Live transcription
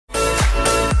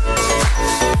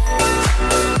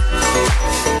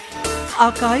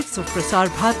Archives of Prasar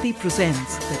Bharati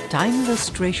presents the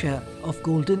timeless treasure of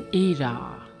golden era.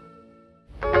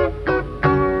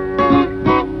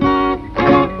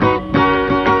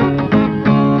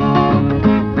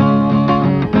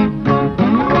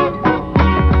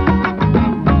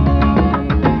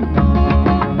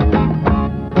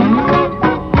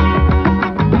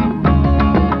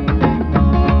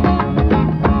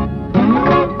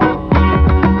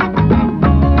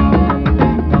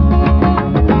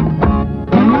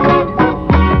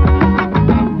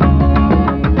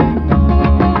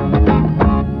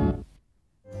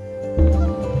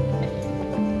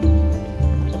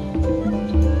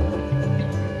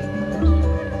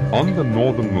 On the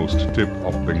northernmost tip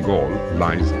of Bengal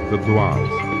lies the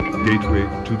Dwars, gateway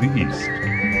to the east,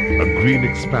 a green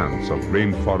expanse of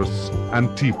rainforests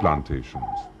and tea plantations.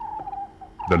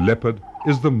 The leopard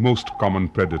is the most common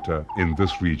predator in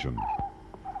this region.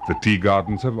 The tea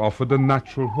gardens have offered a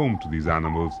natural home to these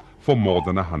animals for more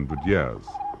than 100 years.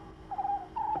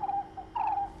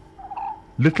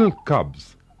 Little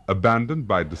cubs, abandoned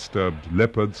by disturbed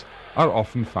leopards, are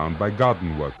often found by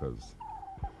garden workers.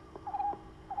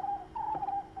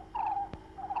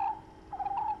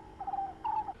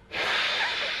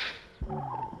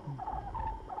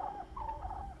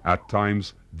 At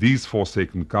times, these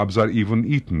forsaken cubs are even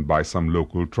eaten by some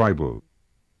local tribal.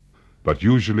 But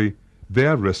usually, they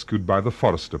are rescued by the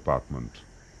forest department.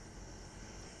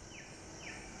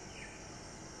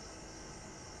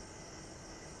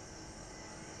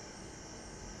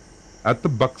 At the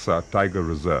Buxa Tiger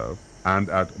Reserve and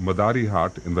at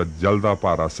Madarihat in the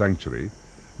Jaldapara Sanctuary,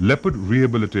 leopard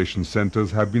rehabilitation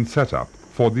centers have been set up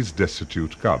for these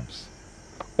destitute cubs.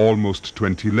 Almost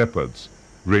 20 leopards,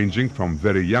 ranging from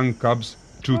very young cubs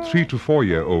to 3 to 4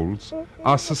 year olds,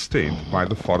 are sustained by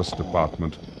the forest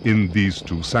department in these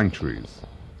two sanctuaries.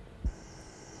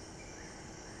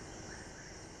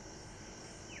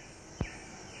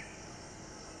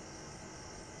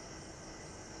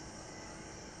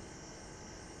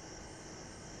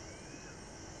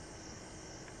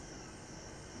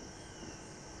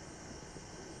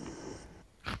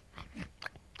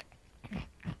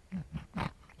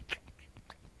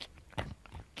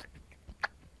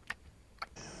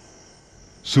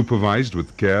 Supervised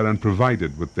with care and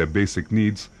provided with their basic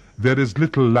needs, there is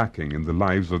little lacking in the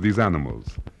lives of these animals,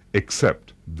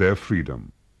 except their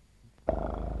freedom.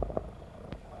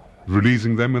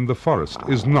 Releasing them in the forest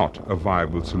is not a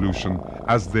viable solution,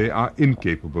 as they are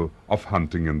incapable of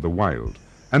hunting in the wild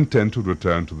and tend to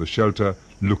return to the shelter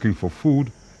looking for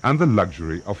food and the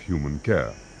luxury of human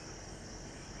care.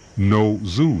 No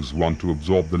zoos want to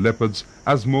absorb the leopards,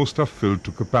 as most are filled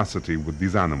to capacity with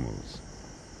these animals.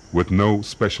 With no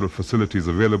special facilities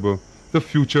available, the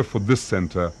future for this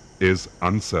center is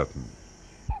uncertain.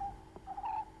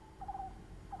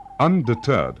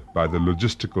 Undeterred by the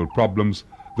logistical problems,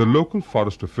 the local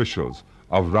forest officials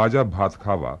of Raja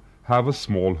Bhatkhawa have a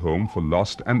small home for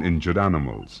lost and injured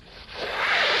animals.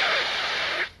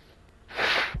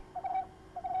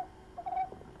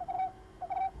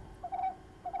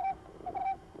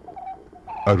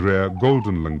 A rare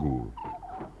golden langur,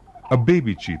 a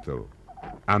baby cheetal,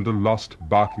 and a lost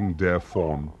barking dare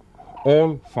fawn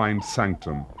all find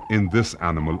sanctum in this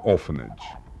animal orphanage.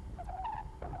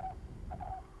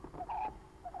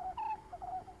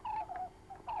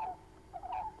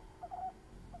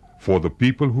 For the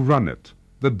people who run it,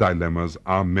 the dilemmas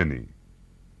are many.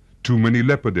 Too many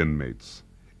leopard inmates,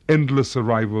 endless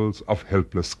arrivals of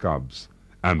helpless cubs,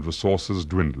 and resources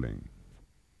dwindling.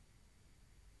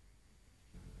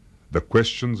 The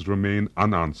questions remain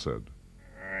unanswered.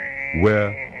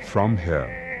 Where from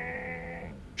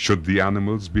here? Should the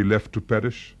animals be left to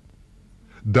perish?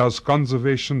 Does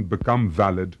conservation become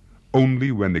valid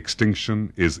only when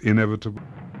extinction is inevitable?